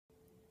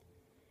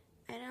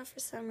I know for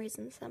some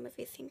reason some of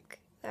you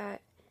think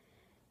that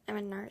I'm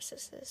a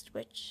narcissist,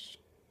 which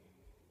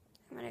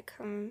I'm gonna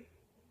come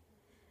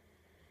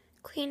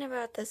clean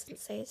about this and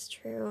say it's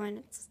true, and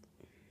it's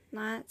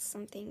not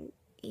something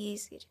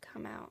easy to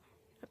come out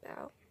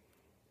about.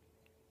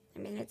 I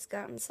mean, it's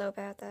gotten so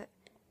bad that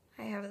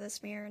I have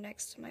this mirror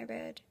next to my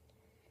bed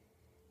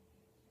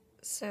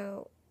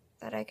so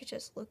that I could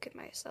just look at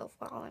myself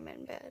while I'm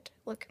in bed,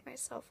 look at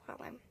myself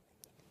while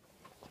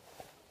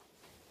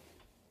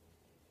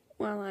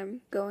I'm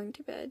going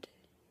to bed.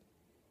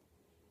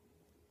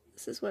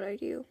 This is what I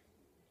do.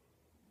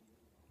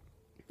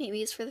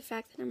 Maybe it's for the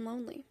fact that I'm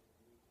lonely.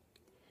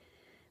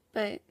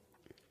 But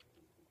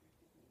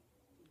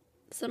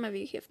some of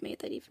you have made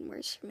that even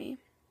worse for me.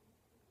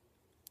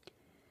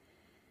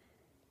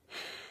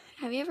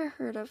 Have you ever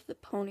heard of the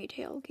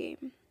ponytail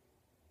game?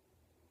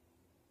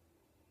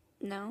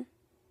 No?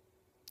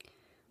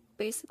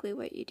 Basically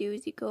what you do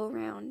is you go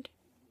around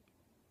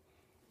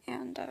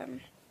and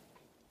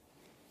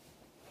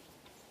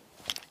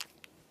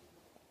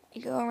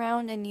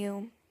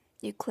you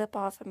clip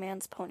off a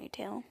man's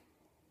ponytail.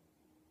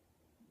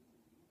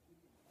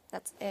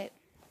 That's it.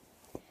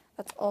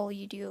 That's all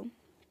you do.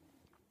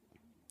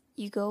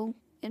 You go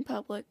in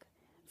public,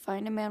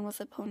 find a man with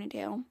a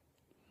ponytail,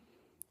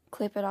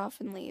 clip it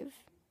off and leave.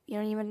 You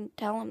don't even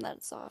tell him that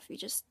it's off. You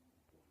just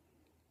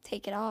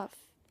take it off.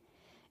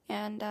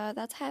 And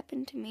that's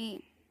happened to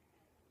me.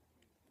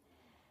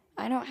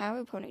 I don't have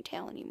a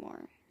ponytail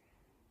anymore.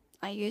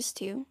 I used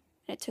to,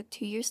 and it took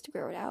 2 years to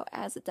grow it out,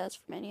 as it does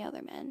for many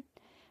other men.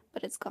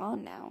 But it's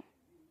gone now.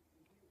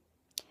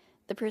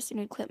 The person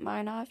who clipped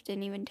mine off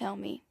didn't even tell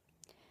me.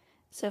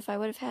 So if I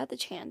would have had the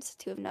chance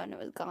to have known it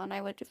was gone,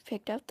 I would have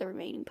picked up the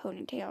remaining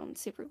ponytail and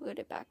super glued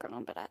it back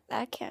on, but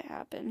that can't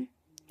happen.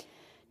 Do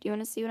you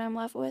want to see what I'm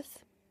left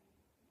with?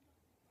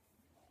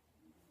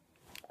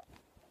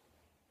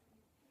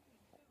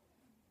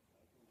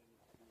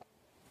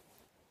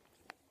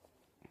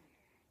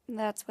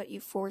 That's what you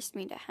forced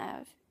me to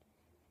have.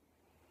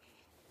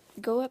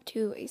 Go up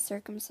to a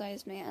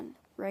circumcised man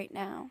right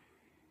now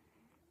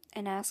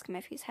and ask him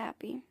if he's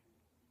happy.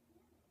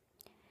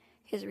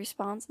 His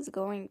response is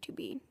going to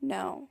be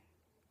no.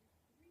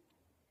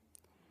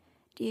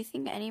 Do you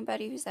think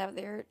anybody who's had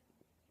their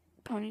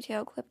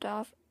ponytail clipped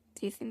off,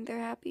 do you think they're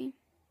happy?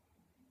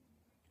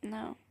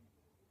 No.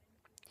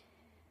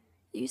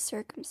 You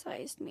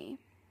circumcised me.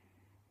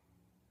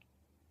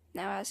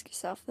 Now ask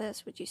yourself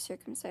this, would you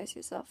circumcise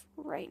yourself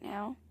right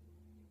now?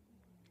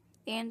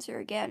 The answer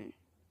again,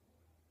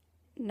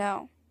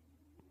 no.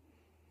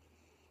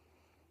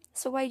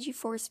 So why'd you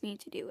force me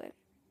to do it?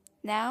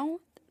 Now,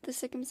 the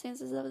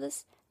circumstances of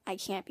this, I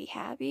can't be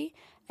happy.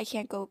 I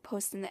can't go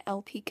post in the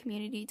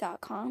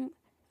lpcommunity.com,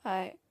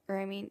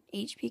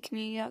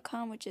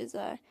 hpcommunity.com, which is,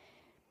 the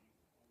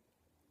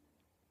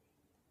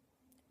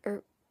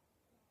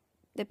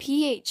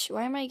PH,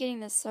 why am I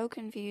getting this so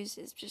confused,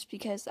 is just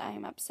because I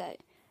am upset.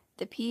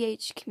 The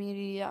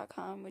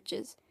phcommunity.com, which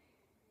is,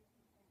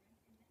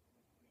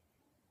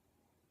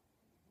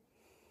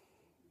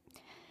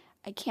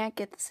 I can't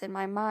get this in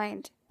my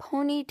mind,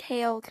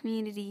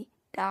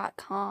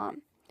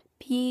 ponytailcommunity.com,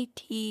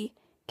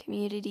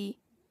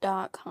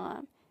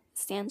 ptcommunity.com, it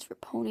stands for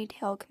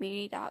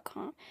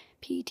ponytailcommunity.com,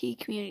 PT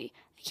community.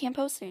 I can't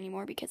post it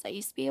anymore because I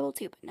used to be able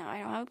to, but now I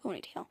don't have a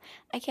ponytail.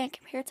 I can't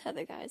compare to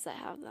other guys that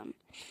have them.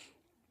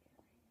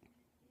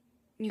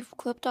 You've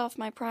clipped off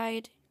my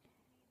pride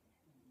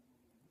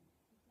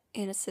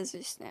in a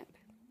scissor snip,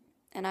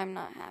 and I'm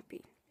not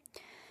happy.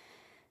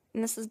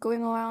 And this is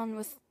going around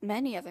with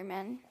many other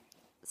men,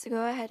 so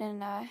go ahead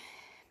and,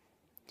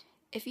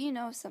 if you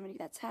know somebody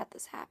that's had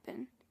this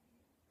happen,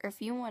 or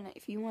if you want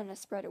to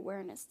spread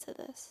awareness to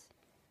this,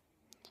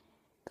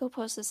 go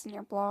post this in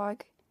your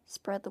blog,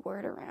 spread the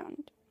word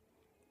around,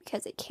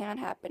 because it can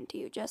happen to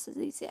you just as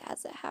easy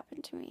as it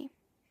happened to me.